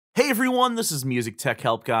Hey everyone, this is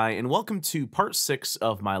MusicTechHelpGuy, and welcome to part 6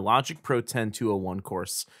 of my Logic Pro 10 201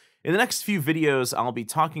 course. In the next few videos, I'll be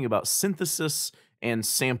talking about synthesis and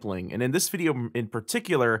sampling, and in this video in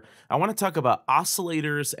particular, I want to talk about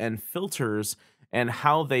oscillators and filters and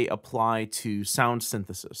how they apply to sound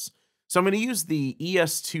synthesis. So I'm going to use the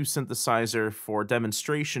ES2 synthesizer for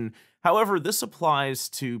demonstration. However, this applies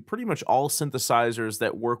to pretty much all synthesizers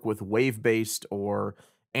that work with wave-based or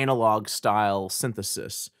analog style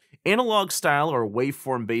synthesis. Analog style or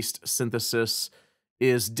waveform-based synthesis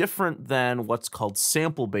is different than what's called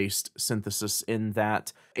sample-based synthesis in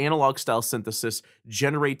that analog style synthesis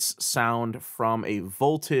generates sound from a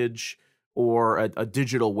voltage or a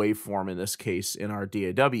digital waveform, in this case in our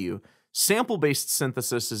DAW. Sample-based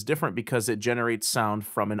synthesis is different because it generates sound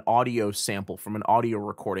from an audio sample, from an audio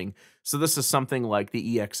recording. So this is something like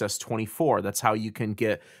the ES24. That's how you can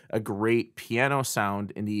get a great piano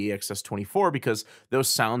sound in the ES24 because those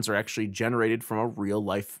sounds are actually generated from a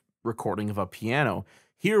real-life recording of a piano.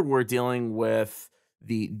 Here we're dealing with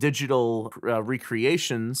the digital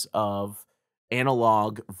recreations of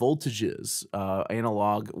analog voltages,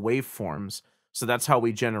 analog waveforms. So that's how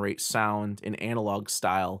we generate sound in analog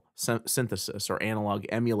style synthesis or analog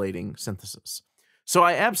emulating synthesis. So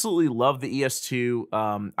I absolutely love the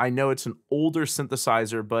ES2. I know it's an older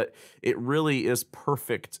synthesizer, but it really is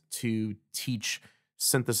perfect to teach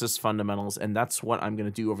synthesis fundamentals, and that's what I'm going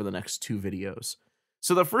to do over the next 2 videos.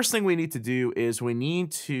 So the first thing we need to do is we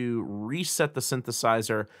need to reset the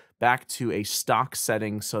synthesizer back to a stock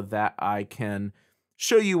setting so that I can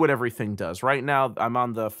show you what everything does. Right now, I'm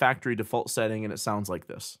on the factory default setting, and it sounds like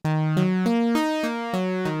this.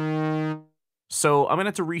 So I'm going to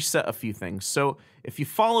have to reset a few things. So if you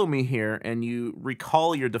follow me here and you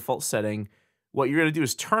recall your default setting, what you're going to do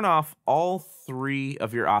is turn off all 3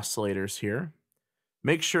 of your oscillators here.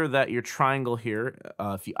 Make sure that your triangle here,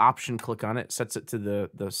 if you option click on it, sets it to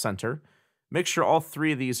the center. Make sure all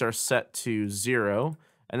 3 of these are set to 0,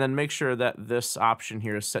 and then make sure that this option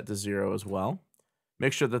here is set to 0 as well.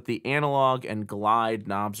 Make sure that the analog and glide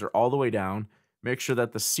knobs are all the way down. Make sure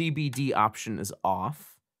that the CBD option is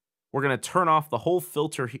off. We're going to turn off the whole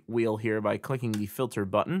filter wheel here by clicking the filter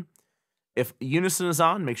button. If unison is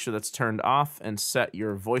on, make sure that's turned off and set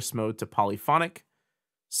your voice mode to polyphonic.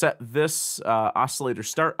 Set this oscillator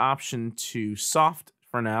start option to soft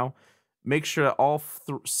for now. Make sure that all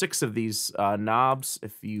 6 of these knobs,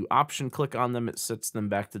 if you option click on them, it sets them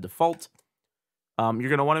back to default. You're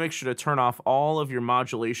going to want to make sure to turn off all of your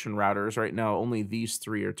modulation routers. Right now, only these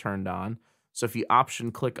 3 are turned on. So if you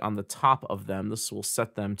option click on the top of them, this will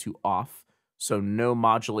set them to off. So no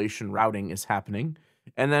modulation routing is happening.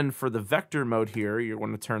 And then for the vector mode here, you're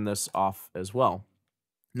going to turn this off as well.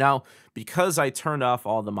 Now, because I turned off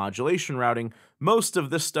all the modulation routing, most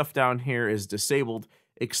of this stuff down here is disabled,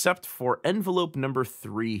 except for envelope number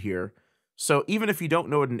 3 here. So even if you don't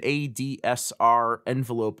know what an ADSR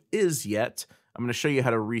envelope is yet, I'm going to show you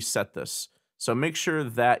how to reset this. So make sure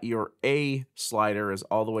that your A slider is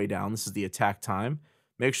all the way down. This is the attack time.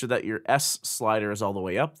 Make sure that your S slider is all the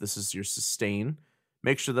way up. This is your sustain.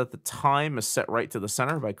 Make sure that the time is set right to the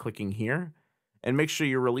center by clicking here. And make sure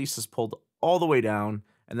your release is pulled all the way down.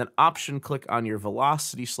 And then option click on your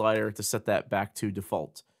velocity slider to set that back to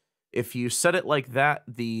default. If you set it like that,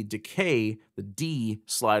 the decay, the D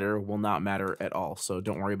slider, will not matter at all. So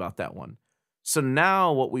don't worry about that one. So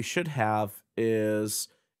now what we should have is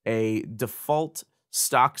a default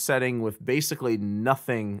stock setting with basically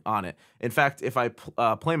nothing on it. In fact, if I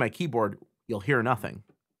play my keyboard, you'll hear nothing.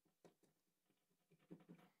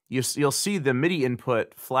 You'll see the MIDI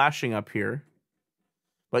input flashing up here,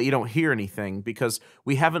 but you don't hear anything because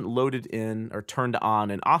we haven't loaded in or turned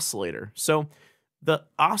on an oscillator. So the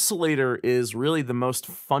oscillator is really the most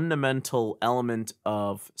fundamental element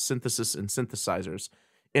of synthesis and synthesizers.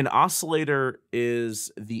 An oscillator is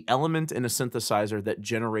the element in a synthesizer that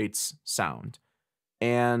generates sound.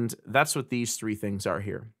 And that's what these 3 things are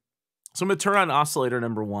here. So I'm going to turn on oscillator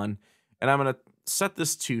number 1, and I'm going to set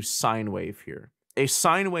this to sine wave here. A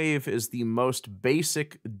sine wave is the most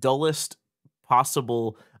basic, dullest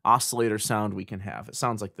possible oscillator sound we can have. It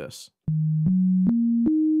sounds like this.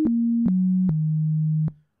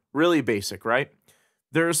 Really basic, right?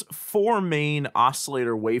 There's 4 main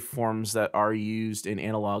oscillator waveforms that are used in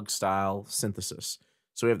analog style synthesis.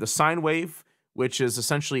 So we have the sine wave, which is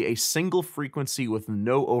essentially a single frequency with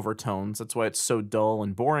no overtones. That's why it's so dull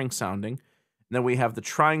and boring sounding. And then we have the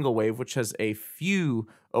triangle wave, which has a few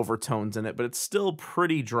overtones in it, but it's still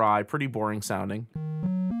pretty dry, pretty boring sounding.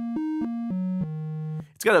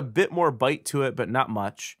 It's got a bit more bite to it, but not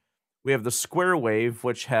much. We have the square wave,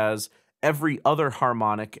 which has every other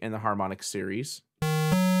harmonic in the harmonic series.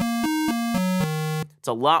 It's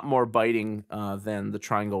a lot more biting than the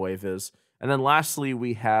triangle wave is. And then lastly,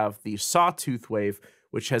 we have the sawtooth wave,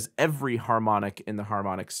 which has every harmonic in the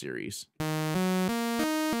harmonic series.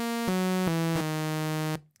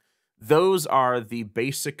 Those are the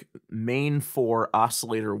basic main 4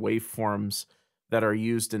 oscillator waveforms that are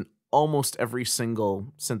used in almost every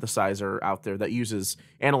single synthesizer out there that uses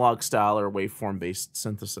analog style or waveform-based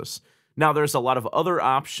synthesis. Now, there's a lot of other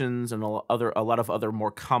options and a lot of other more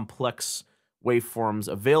complex waveforms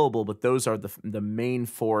available, but those are the main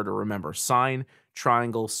 4 to remember: sine,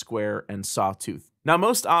 triangle, square, and sawtooth. Now,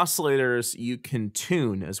 most oscillators you can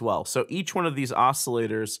tune as well. So each one of these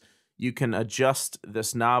oscillators, you can adjust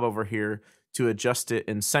this knob over here to adjust it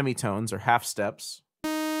in semitones or half steps.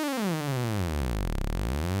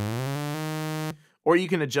 Or you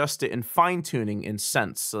can adjust it in fine tuning in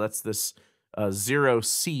cents. So that's this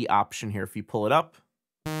 0C option here. If you pull it up,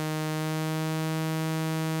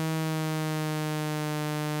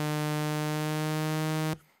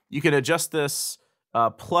 you can adjust this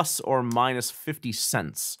plus or minus 50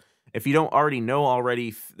 cents. If you don't already know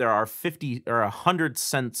there are 50 or 100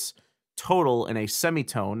 cents total in a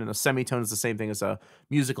semitone, and a semitone is the same thing as a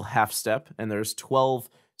musical half step, and there's 12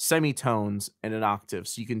 semitones in an octave.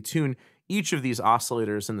 So you can tune each of these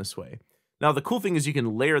oscillators in this way. Now, the cool thing is you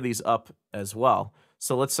can layer these up as well.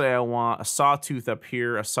 So let's say I want a sawtooth up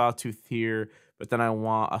here, a sawtooth here, but then I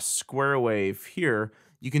want a square wave here.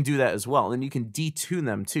 You can do that as well, and then you can detune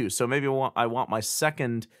them too. So maybe I want my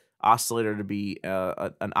second oscillator to be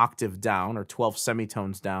an octave down, or 12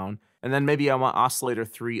 semitones down, and then maybe I want oscillator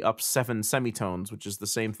 3 up 7 semitones, which is the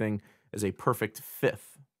same thing as a perfect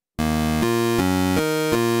fifth.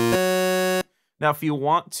 Now, if you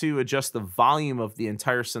want to adjust the volume of the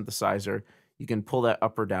entire synthesizer, you can pull that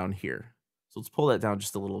up or down here. So let's pull that down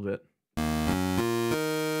just a little bit.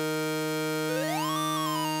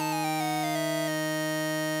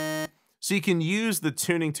 So you can use the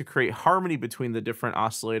tuning to create harmony between the different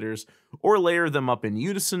oscillators, or layer them up in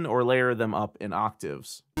unison, or layer them up in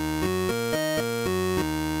octaves.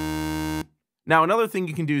 Now, another thing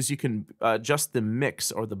you can do is you can adjust the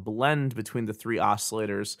mix or the blend between the 3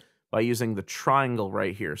 oscillators by using the triangle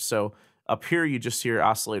right here. So up here you just hear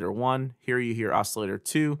oscillator 1, here you hear oscillator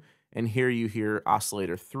 2, and here you hear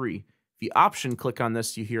oscillator 3. If you option click on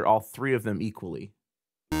this, you hear all 3 of them equally.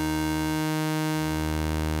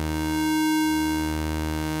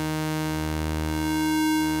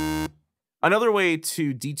 Another way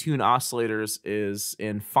to detune oscillators is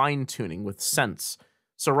in fine tuning with cents.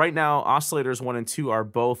 So right now, oscillators 1 and 2 are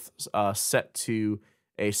both set to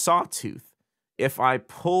a sawtooth. If I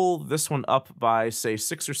pull this one up by, say,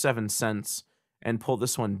 6 or 7 cents and pull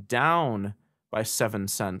this one down by 7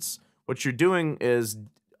 cents, what you're doing is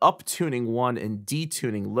up-tuning one and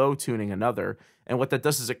detuning, low-tuning another. And what that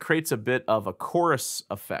does is it creates a bit of a chorus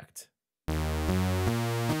effect.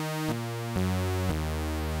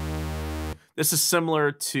 This is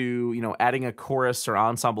similar to, adding a chorus or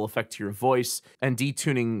ensemble effect to your voice and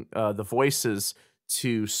detuning the voices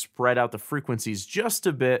to spread out the frequencies just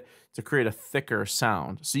a bit to create a thicker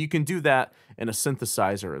sound. So you can do that in a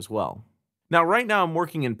synthesizer as well. Now, right now I'm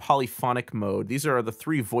working in polyphonic mode. These are the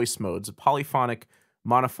 3 voice modes: polyphonic,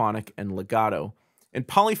 monophonic, and legato. In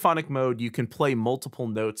polyphonic mode, you can play multiple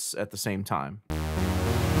notes at the same time.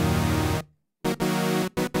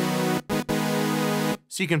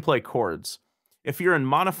 So you can play chords. If you're in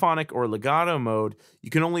monophonic or legato mode, you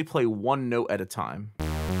can only play 1 note at a time.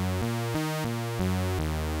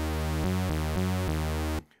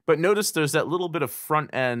 But notice there's that little bit of front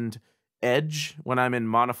end edge when I'm in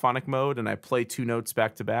monophonic mode and I play 2 notes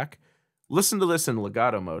back to back. Listen to this in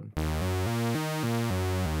legato mode.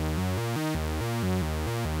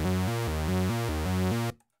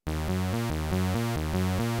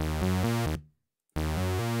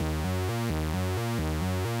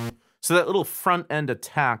 So that little front end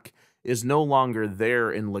attack is no longer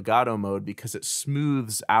there in legato mode because it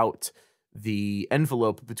smooths out the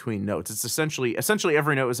envelope between notes. It's essentially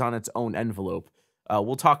every note is on its own envelope.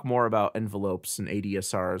 We'll talk more about envelopes and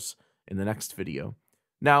ADSRs in the next video.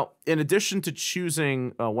 Now, in addition to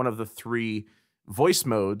choosing one of the 3 voice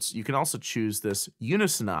modes, you can also choose this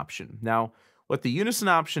unison option. Now, what the unison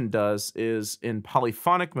option does is in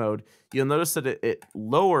polyphonic mode, you'll notice that it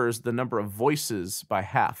lowers the number of voices by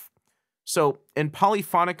half. So in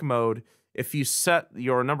polyphonic mode, if you set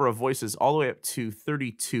your number of voices all the way up to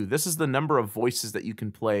 32, this is the number of voices that you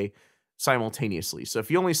can play simultaneously. So if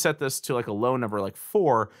you only set this to like a low number like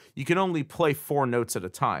 4, you can only play 4 notes at a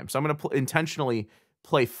time. So I'm going to intentionally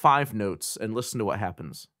play 5 notes and listen to what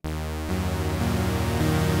happens.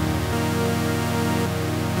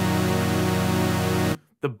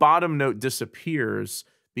 the bottom note disappears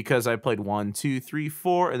because I played 1, 2, 3,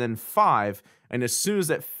 4, and then 5. And as soon as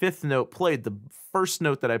that 5th note played, the first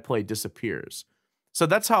note that I played disappears. So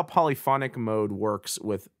that's how polyphonic mode works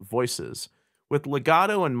with voices. With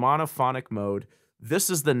legato and monophonic mode, this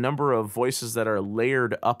is the number of voices that are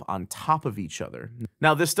layered up on top of each other.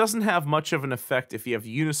 Now, this doesn't have much of an effect if you have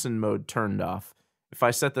unison mode turned off. If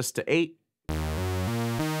I set this to 8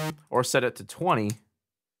 or set it to 20,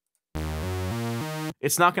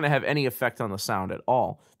 it's not going to have any effect on the sound at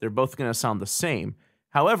all. They're both going to sound the same.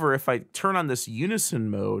 However, if I turn on this unison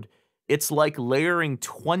mode, it's like layering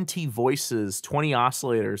 20 voices, 20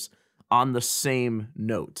 oscillators on the same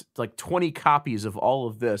note. It's like 20 copies of all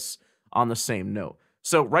of this on the same note.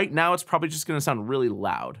 So right now it's probably just going to sound really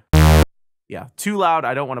loud. Yeah, too loud.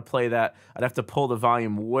 I don't want to play that. I'd have to pull the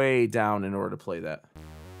volume way down in order to play that.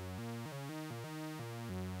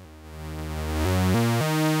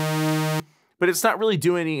 But it's not really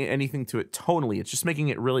doing anything to it tonally. It's just making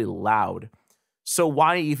it really loud. So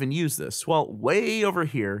why even use this? Well, way over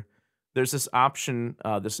here, there's this option,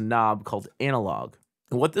 this knob called analog.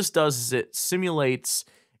 And what this does is it simulates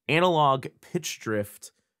analog pitch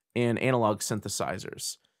drift in analog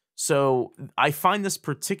synthesizers. So I find this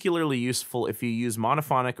particularly useful if you use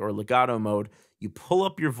monophonic or legato mode. You pull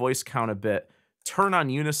up your voice count a bit, turn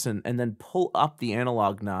on unison, and then pull up the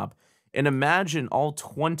analog knob. And imagine all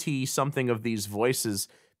 20-something of these voices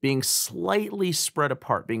being slightly spread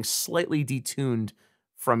apart, being slightly detuned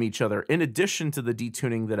from each other, in addition to the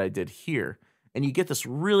detuning that I did here. And you get this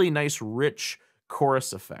really nice, rich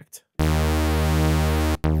chorus effect.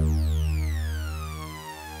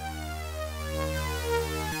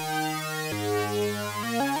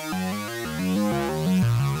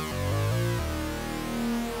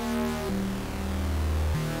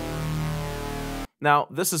 Now,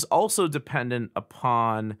 this is also dependent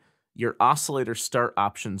upon your oscillator start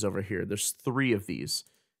options over here. There's 3 of these.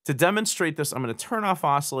 To demonstrate this, I'm going to turn off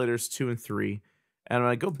oscillators 2 and 3, and I'm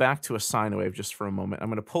going to go back to a sine wave just for a moment. I'm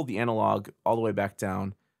going to pull the analog all the way back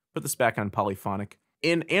down, put this back on polyphonic.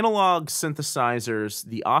 In analog synthesizers,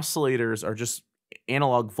 the oscillators are just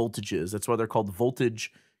analog voltages. That's why they're called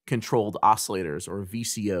voltage-controlled oscillators, or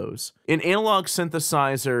VCOs. In analog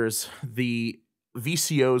synthesizers, the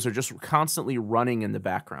VCOs are just constantly running in the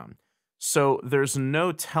background. So there's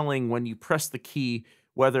no telling when you press the key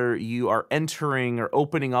whether you are entering or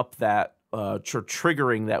opening up that, or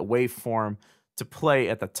triggering that waveform to play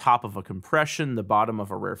at the top of a compression, the bottom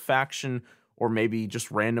of a rarefaction, or maybe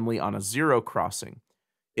just randomly on a zero crossing.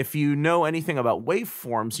 If you know anything about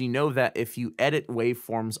waveforms, you know that if you edit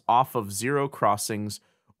waveforms off of zero crossings,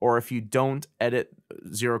 or if you don't edit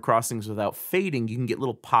zero crossings without fading, you can get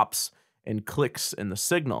little pops and clicks in the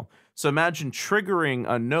signal. So imagine triggering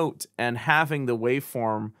a note and having the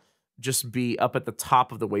waveform just be up at the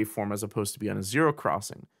top of the waveform as opposed to be on a zero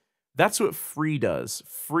crossing. That's what Free does.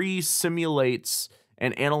 Free simulates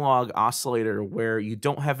an analog oscillator where you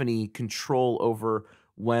don't have any control over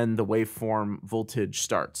when the waveform voltage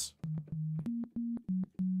starts.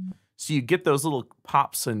 So you get those little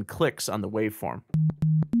pops and clicks on the waveform,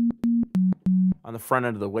 on the front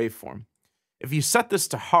end of the waveform. If you set this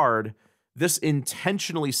to hard, this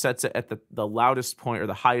intentionally sets it at the loudest point or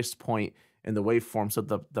the highest point in the waveform, so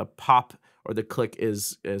the pop or the click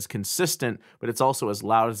is consistent, but it's also as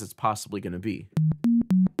loud as it's possibly going to be.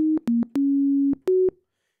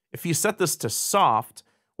 If you set this to soft,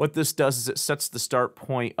 what this does is it sets the start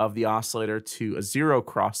point of the oscillator to a zero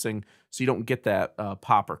crossing, so you don't get that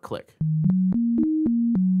pop or click.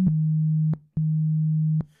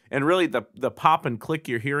 And really, the pop and click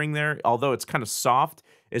you're hearing there, although it's kind of soft,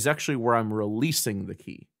 is actually where I'm releasing the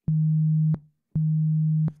key.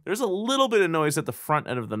 There's a little bit of noise at the front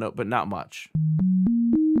end of the note, but not much.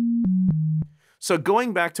 So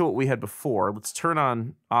going back to what we had before, let's turn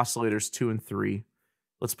on oscillators 2 and 3.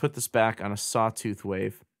 Let's put this back on a sawtooth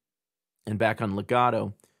wave and back on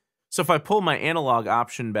legato. So if I pull my analog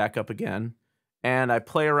option back up again, and I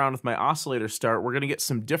play around with my oscillator start, we're going to get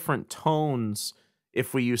some different tones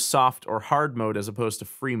if we use soft or hard mode as opposed to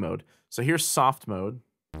free mode. So here's soft mode.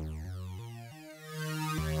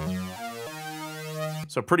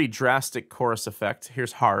 So pretty drastic chorus effect.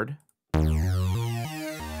 Here's hard.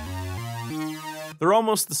 They're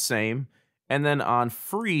almost the same. And then on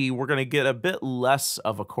free, we're going to get a bit less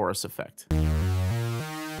of a chorus effect.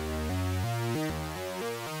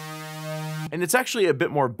 And it's actually a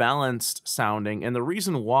bit more balanced sounding. And the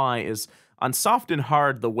reason why is on soft and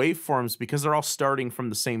hard, the waveforms, because they're all starting from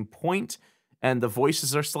the same point and the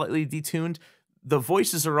voices are slightly detuned, the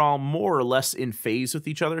voices are all more or less in phase with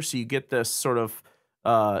each other. So you get this sort of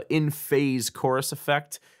in phase chorus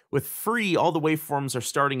effect. With free, all the waveforms are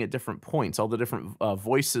starting at different points. All the different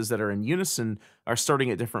voices that are in unison are starting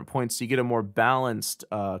at different points, so you get a more balanced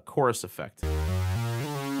chorus effect.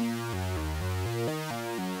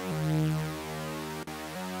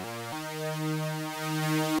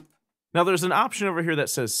 Now there's an option over here that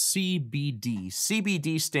says CBD.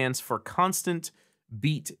 CBD stands for constant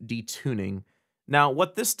beat detuning. Now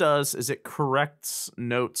what this does is it corrects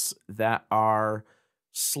notes that are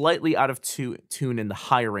slightly out of tune in the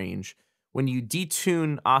high range. When you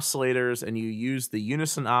detune oscillators and you use the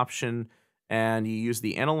unison option and you use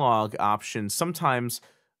the analog option, sometimes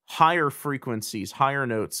higher frequencies, higher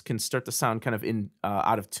notes can start to sound kind of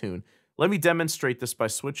out of tune. Let me demonstrate this by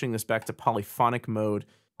switching this back to polyphonic mode,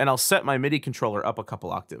 and I'll set my MIDI controller up a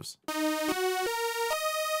couple octaves.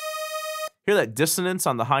 Hear that dissonance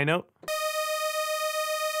on the high note?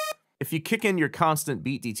 If you kick in your constant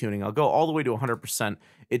beat detuning, I'll go all the way to 100%.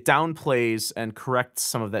 It downplays and corrects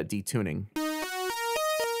some of that detuning.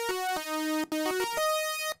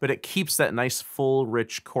 But it keeps that nice, full,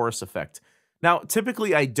 rich chorus effect. Now,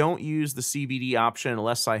 typically I don't use the CBD option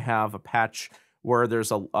unless I have a patch where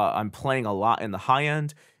there's I'm playing a lot in the high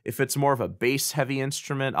end. If it's more of a bass-heavy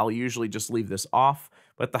instrument, I'll usually just leave this off.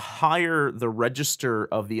 But the higher the register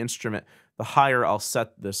of the instrument, the higher I'll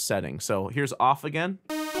set this setting. So here's off again.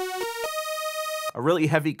 A really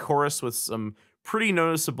heavy chorus with some pretty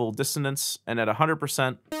noticeable dissonance, and at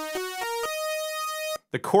 100%,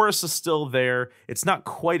 the chorus is still there. It's not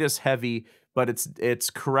quite as heavy, but it's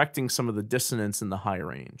correcting some of the dissonance in the high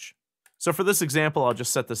range. So for this example, I'll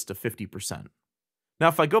just set this to 50%. Now,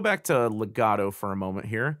 if I go back to legato for a moment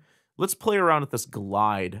here, let's play around with this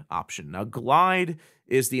glide option. Now, glide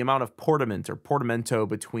is the amount of portamento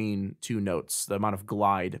between two notes, the amount of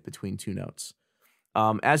glide between two notes.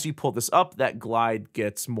 As you pull this up, that glide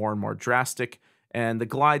gets more and more drastic, and the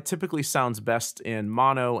glide typically sounds best in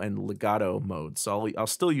mono and legato mode. So I'll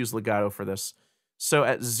still use legato for this. So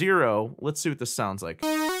at 0, let's see what this sounds like.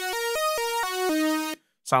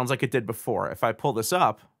 Sounds like it did before. If I pull this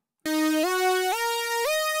up,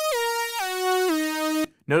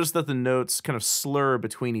 notice that the notes kind of slur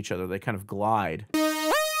between each other. They kind of glide.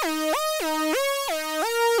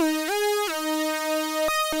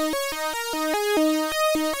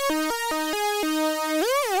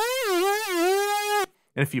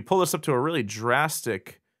 And if you pull this up to a really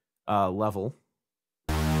drastic level,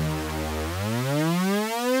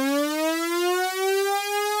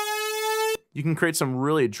 you can create some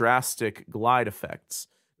really drastic glide effects.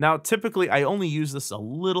 Now, typically, I only use this a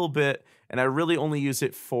little bit, and I really only use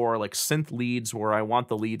it for like synth leads where I want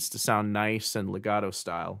the leads to sound nice and legato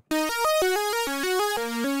style.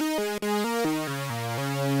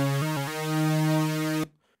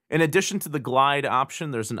 In addition to the glide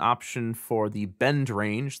option, there's an option for the bend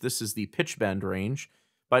range. This is the pitch bend range.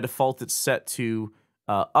 By default, it's set to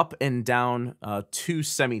up and down 2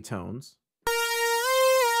 semitones.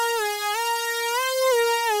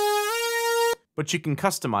 But you can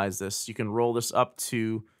customize this. You can roll this up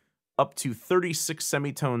to 36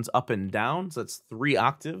 semitones up and down. So that's 3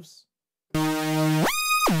 octaves.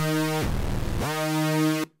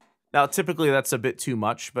 Now, typically that's a bit too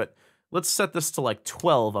much, but let's set this to like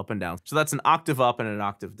 12 up and down. So that's an octave up and an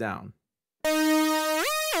octave down.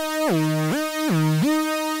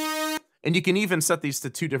 And you can even set these to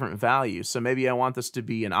 2 different values. So maybe I want this to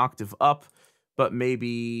be an octave up, but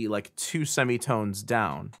maybe like 2 semitones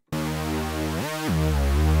down.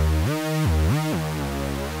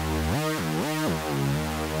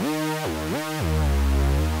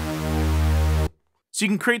 So you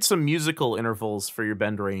can create some musical intervals for your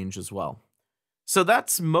bend range as well. So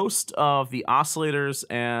that's most of the oscillators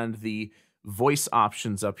and the voice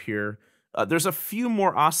options up here. There's a few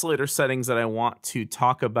more oscillator settings that I want to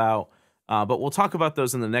talk about, but we'll talk about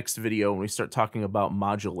those in the next video when we start talking about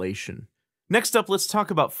modulation. Next up, let's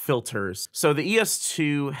talk about filters. So the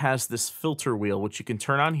ES2 has this filter wheel, which you can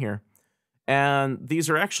turn on here. And these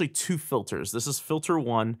are actually 2 filters. This is filter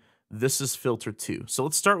 1, this is filter 2. So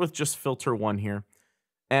let's start with just filter 1 here.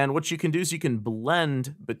 And what you can do is you can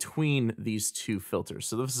blend between these 2 filters.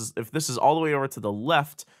 So if this is all the way over to the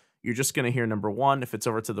left, you're just going to hear number 1. If it's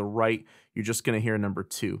over to the right, you're just going to hear number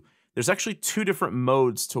 2. There's actually 2 different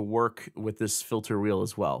modes to work with this filter wheel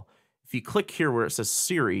as well. If you click here where it says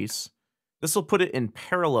series, this will put it in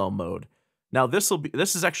parallel mode. Now this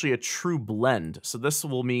is actually a true blend. So this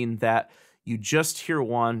will mean that you just hear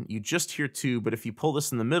 1, you just hear 2, but if you pull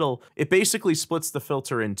this in the middle, it basically splits the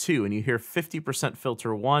filter in 2, and you hear 50%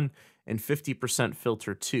 filter 1 and 50%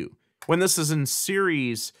 filter 2. When this is in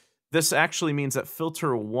series, This actually means that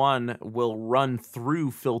filter 1 will run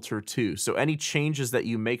through filter 2. So any changes that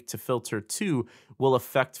you make to filter 2 will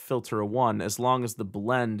affect filter 1 as long as the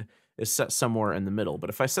blend is set somewhere in the middle. But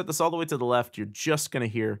if I set this all the way to the left, you're just going to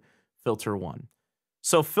hear filter 1.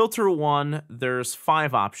 So filter 1, there's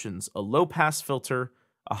 5 options: a low pass filter,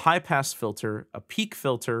 a high pass filter, a peak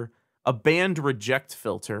filter, a band reject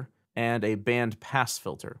filter, and a band pass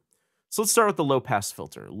filter. So let's start with the low pass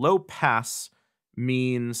filter. Low pass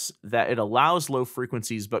means that it allows low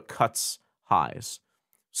frequencies but cuts highs.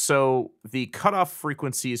 So the cutoff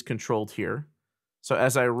frequency is controlled here. So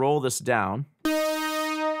as I roll this down,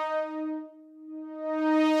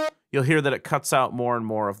 you'll hear that it cuts out more and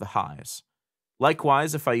more of the highs.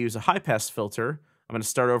 Likewise, if I use a high pass filter, I'm going to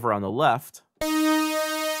start over on the left.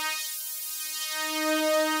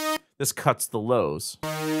 This cuts the lows.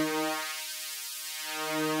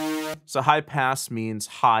 So high pass means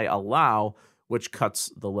high allow, which cuts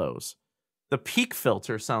the lows. The peak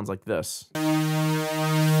filter sounds like this.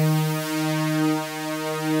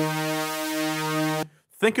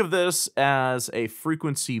 Think of this as a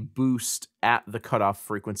frequency boost at the cutoff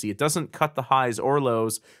frequency. It doesn't cut the highs or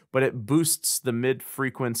lows, but it boosts the mid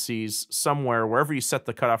frequencies somewhere, wherever you set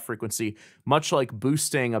the cutoff frequency, much like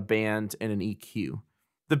boosting a band in an EQ.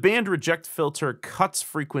 The band reject filter cuts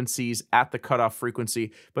frequencies at the cutoff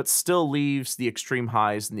frequency, but still leaves the extreme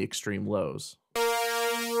highs and the extreme lows.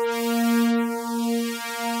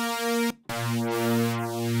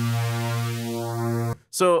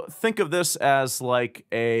 So think of this as like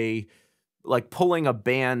pulling a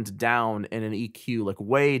band down in an EQ, like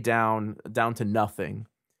way down to nothing.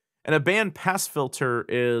 And a band pass filter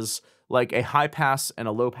is like a high pass and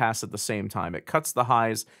a low pass at the same time. It cuts the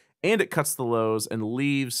highs and it cuts the lows and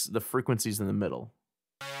leaves the frequencies in the middle.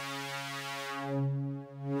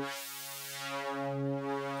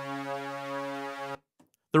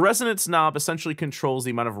 The resonance knob essentially controls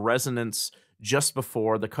the amount of resonance just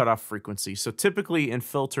before the cutoff frequency. So typically in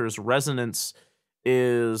filters, resonance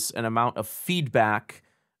is an amount of feedback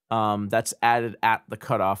that's added at the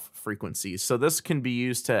cutoff frequency. So this can be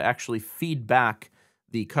used to actually feed back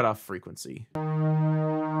the cutoff frequency.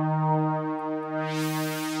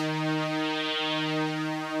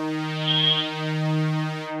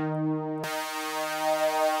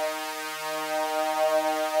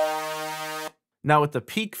 Now with the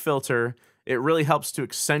peak filter, it really helps to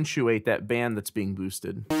accentuate that band that's being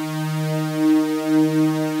boosted.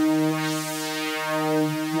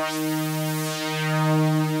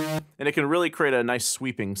 And it can really create a nice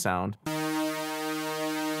sweeping sound.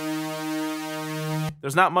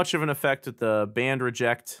 There's not much of an effect with the band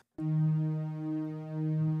reject.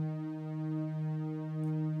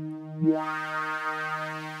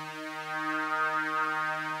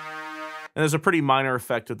 And there's a pretty minor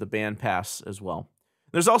effect with the band pass as well.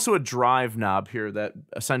 There's also a drive knob here that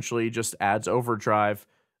essentially just adds overdrive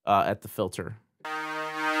at the filter.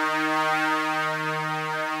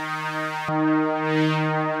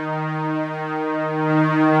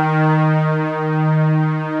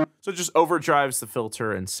 So it just overdrives the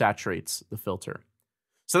filter and saturates the filter.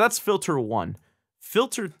 So that's filter 1.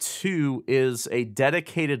 Filter 2 is a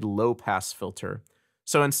dedicated low pass filter.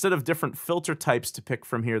 So instead of different filter types to pick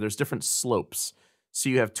from here, there's different slopes. So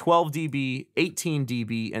you have 12 dB, 18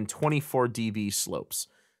 dB, and 24 dB slopes.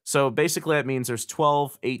 So basically that means there's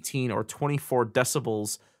 12, 18, or 24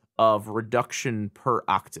 decibels of reduction per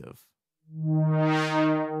octave.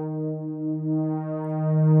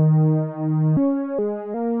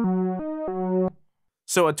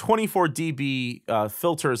 So a 24 dB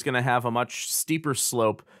filter is going to have a much steeper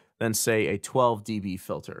slope than, say, a 12 dB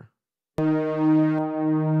filter.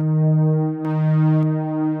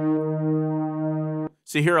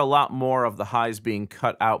 So you hear a lot more of the highs being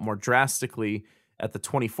cut out more drastically at the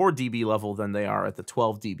 24 dB level than they are at the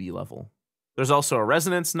 12 dB level. There's also a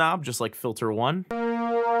resonance knob, just like filter 1. And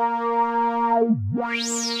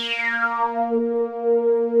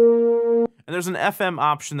there's an FM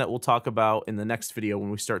option that we'll talk about in the next video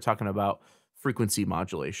when we start talking about frequency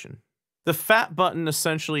modulation. The fat button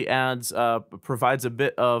essentially provides a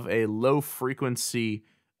bit of a low frequency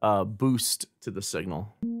boost to the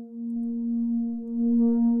signal.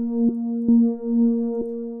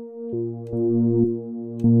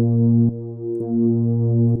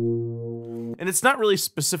 And it's not really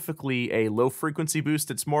specifically a low frequency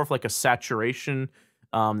boost. It's more of like a saturation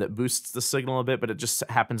that boosts the signal a bit, but it just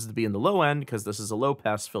happens to be in the low end because this is a low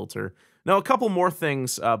pass filter. Now, a couple more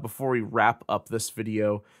things before we wrap up this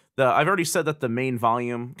video. I've already said that the main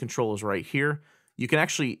volume control is right here. You can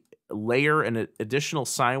actually layer an additional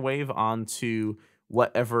sine wave onto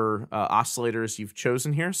whatever oscillators you've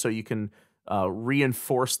chosen here. So you can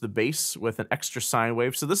reinforce the bass with an extra sine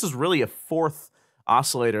wave. So this is really a fourth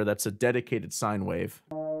oscillator that's a dedicated sine wave.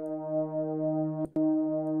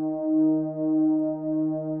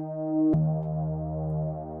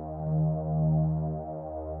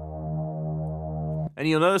 And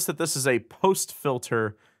you'll notice that this is a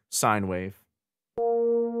post-filter sine wave.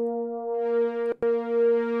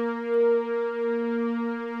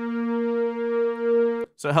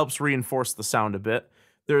 So it helps reinforce the sound a bit.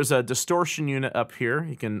 There's a distortion unit up here.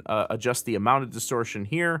 You can adjust the amount of distortion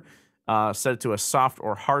here, set it to a soft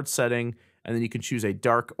or hard setting, and then you can choose a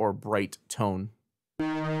dark or bright tone.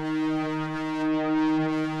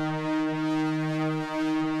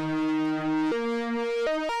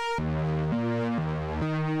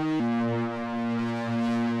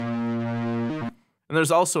 And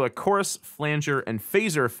there's also a chorus, flanger, and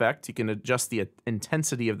phaser effect. You can adjust the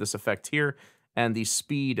intensity of this effect here and the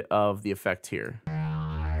speed of the effect here.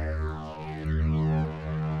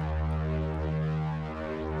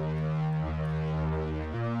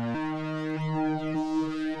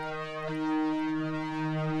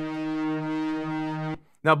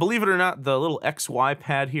 Now, believe it or not, the little XY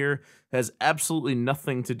pad here has absolutely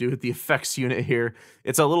nothing to do with the effects unit here.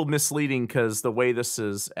 It's a little misleading because the way this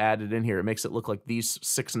is added in here, it makes it look like these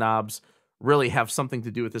 6 knobs really have something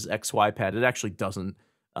to do with this XY pad. It actually doesn't.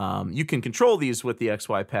 You can control these with the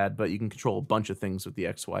XY pad, but you can control a bunch of things with the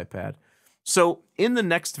XY pad. So in the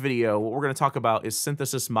next video, what we're going to talk about is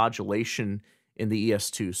synthesis modulation in the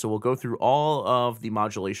ES2. So we'll go through all of the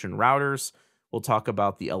modulation routers. We'll talk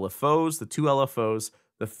about the LFOs, the 2 LFOs,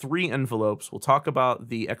 the 3 envelopes. We'll talk about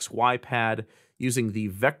the XY pad using the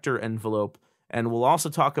vector envelope, and we'll also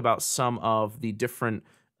talk about some of the different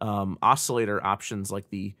oscillator options, like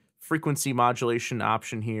the frequency modulation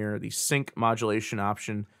option here, the sync modulation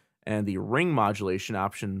option, and the ring modulation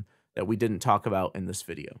option that we didn't talk about in this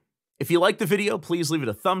video. If you liked the video, please leave it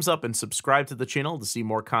a thumbs up and subscribe to the channel to see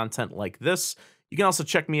more content like this. You can also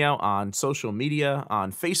check me out on social media,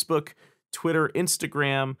 on Facebook, Twitter,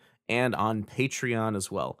 Instagram, and on Patreon as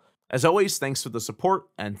well. As always, thanks for the support,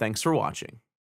 and thanks for watching.